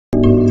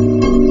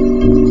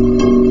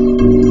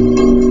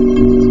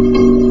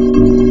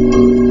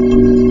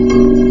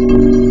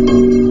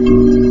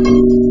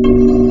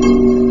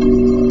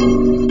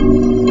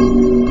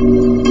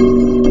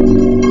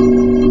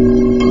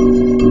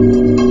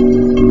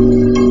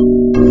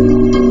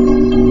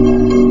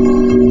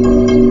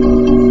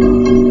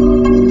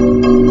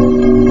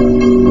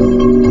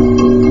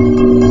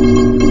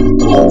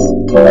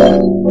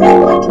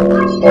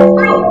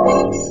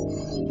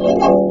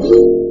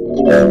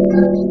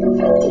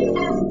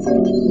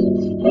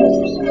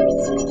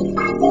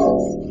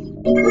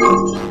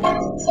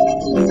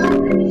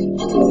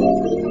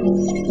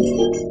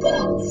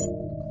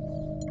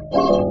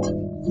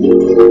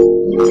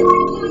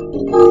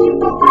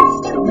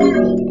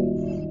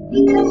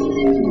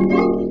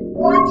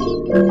watching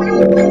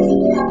fireworks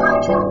in a bar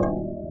truck.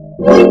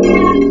 We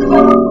can't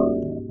come.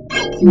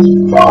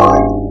 Actually,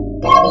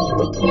 Daddy,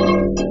 we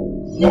can't.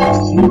 Yes,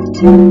 you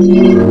two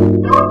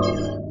cannot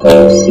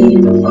go see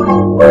the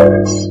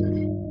fireworks.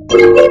 The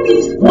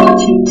baby's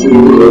watching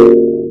too.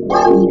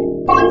 No,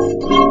 boys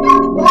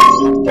cannot watch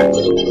it. The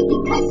TV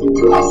because you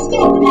two are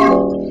still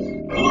married.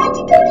 I had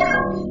to go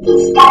down.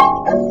 He's staying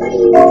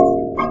afraid of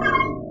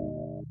bye-bye.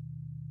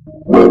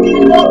 We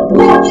cannot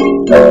watch it,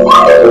 the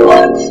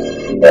fireworks.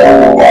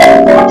 They're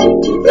all watching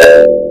TV.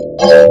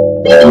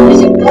 Maybe we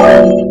should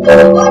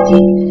go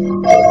watching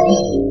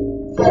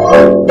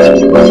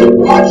maybe we should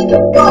watch the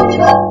bar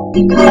truck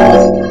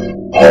because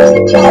there's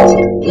a chance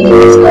he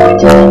is going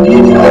to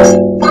give us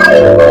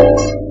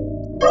fireworks.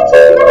 That's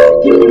a good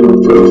idea,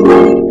 First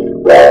Lady.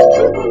 Let's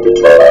turn on the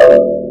TV.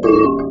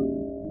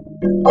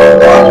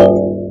 Alright,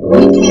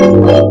 we can't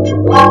wait to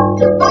watch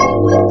the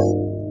fireworks.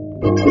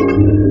 We can't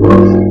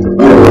watch the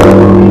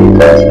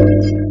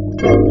fireworks.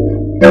 10,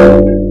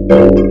 9,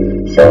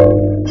 8,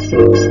 7,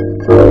 6,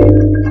 5,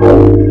 4,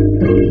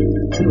 3,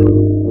 2,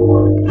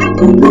 1.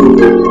 Happy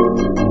birthday!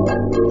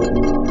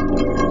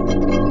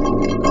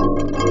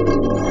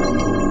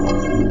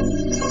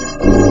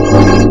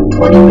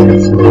 20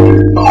 minutes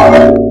later.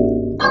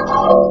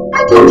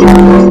 I told you I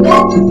was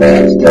not to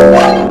finish the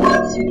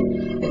fireworks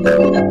in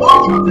the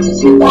box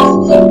office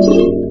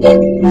 2017. Then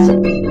you use a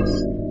Venus.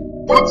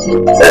 That's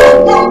it. That's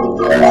all I got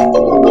for the rest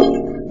of the